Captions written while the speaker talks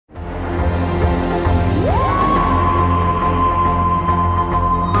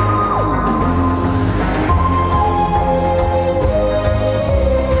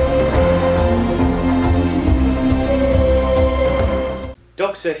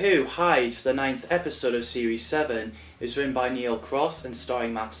Doctor Who Hyde, the 9th episode of Series 7, is written by Neil Cross and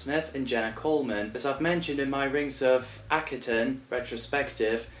starring Matt Smith and Jenna Coleman. As I've mentioned in my Rings of Akaton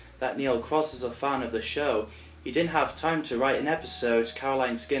retrospective, that Neil Cross is a fan of the show. He didn't have time to write an episode.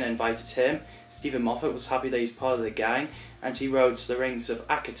 Caroline Skinner invited him. Stephen Moffat was happy that he's part of the gang, and he wrote The Rings of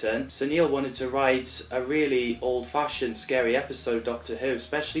Akaton. So Neil wanted to write a really old-fashioned, scary episode of Doctor Who,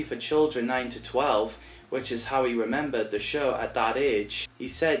 especially for children 9 to 12, which is how he remembered the show at that age. He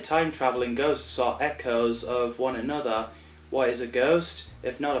said time-travelling ghosts are echoes of one another. What is a ghost,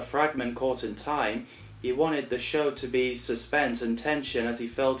 if not a fragment caught in time? He wanted the show to be suspense and tension, as he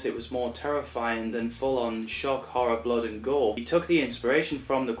felt it was more terrifying than full-on shock, horror, blood and gore. He took the inspiration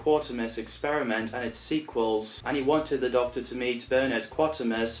from the Quatermass experiment and its sequels, and he wanted the Doctor to meet Bernard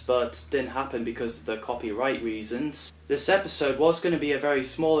Quatermass, but didn't happen because of the copyright reasons. This episode was going to be a very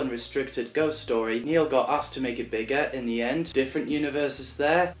small and restricted ghost story. Neil got asked to make it bigger in the end. Different universes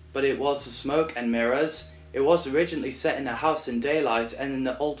there, but it was the smoke and mirrors. It was originally set in a house in daylight and in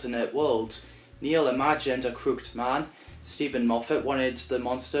the alternate world. Neil imagined a crooked man. Stephen Moffat wanted the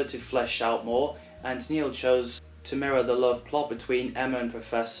monster to flesh out more, and Neil chose to mirror the love plot between Emma and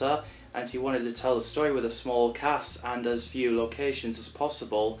Professor, and he wanted to tell the story with a small cast and as few locations as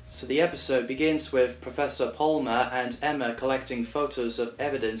possible. So the episode begins with Professor Palmer and Emma collecting photos of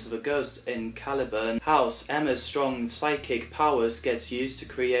evidence of a ghost in Caliburn House. Emma's strong psychic powers gets used to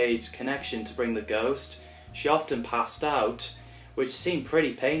create connection to bring the ghost. She often passed out, which seemed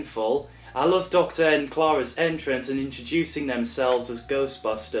pretty painful. I love Doctor and Clara's entrance and introducing themselves as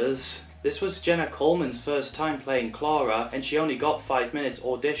Ghostbusters. This was Jenna Coleman's first time playing Clara, and she only got 5 minutes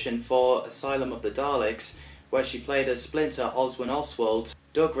audition for Asylum of the Daleks, where she played as Splinter Oswin Oswald.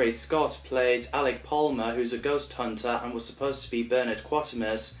 Doug Ray Scott played Alec Palmer, who's a ghost hunter and was supposed to be Bernard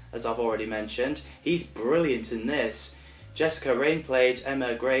Quatermass, as I've already mentioned. He's brilliant in this. Jessica Raine played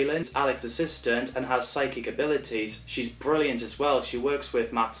Emma Grayland, Alec's assistant, and has psychic abilities. She's brilliant as well. She works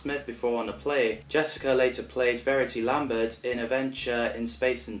with Matt Smith before on a play. Jessica later played Verity Lambert in Adventure in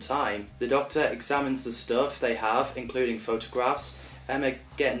Space and Time. The Doctor examines the stuff they have, including photographs. Emma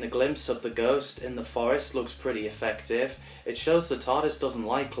getting a glimpse of the ghost in the forest looks pretty effective. It shows the TARDIS doesn't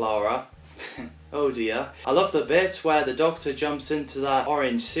like Clara. Oh dear. I love the bit where the Doctor jumps into that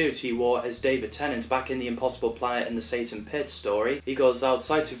orange suit he wore as David Tennant back in the Impossible Planet and the Satan Pit story. He goes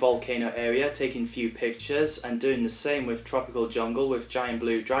outside to Volcano area, taking few pictures, and doing the same with Tropical Jungle with Giant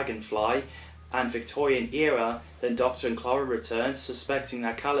Blue Dragonfly, and Victorian era. Then Doctor and Clara returns, suspecting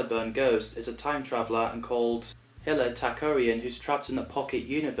that Caliburn ghost is a time traveller and called Hillard Takurian, who's trapped in the pocket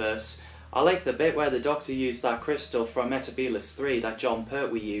universe. I like the bit where the Doctor used that crystal from Metebelis 3 that John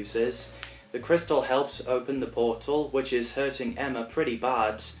Pertwee uses. The crystal helps open the portal, which is hurting Emma pretty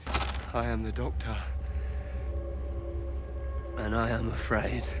bad. I am the Doctor, and I am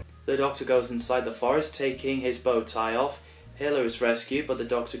afraid. The Doctor goes inside the forest, taking his bow tie off. Hiller is rescued, but the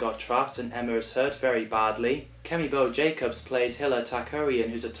Doctor got trapped and Emma is hurt very badly. Kemi Bo Jacobs played Hillard Takurian,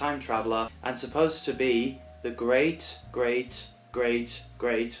 who's a time traveller, and supposed to be the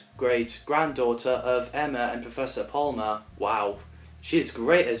great-great-great-great-granddaughter of Emma and Professor Palmer. Wow. She is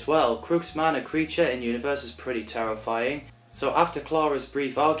great as well. Crooked man, a creature in universe, is pretty terrifying. So after Clara's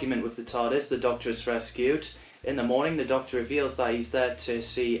brief argument with the TARDIS, the Doctor is rescued. In the morning, the Doctor reveals that he's there to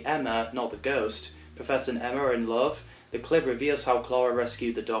see Emma, not the ghost. Professor and Emma are in love. The clip reveals how Clara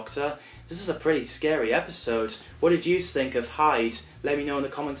rescued the Doctor. This is a pretty scary episode. What did you think of Hyde? Let me know in the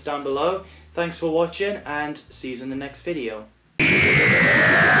comments down below. Thanks for watching, and see you in the next video.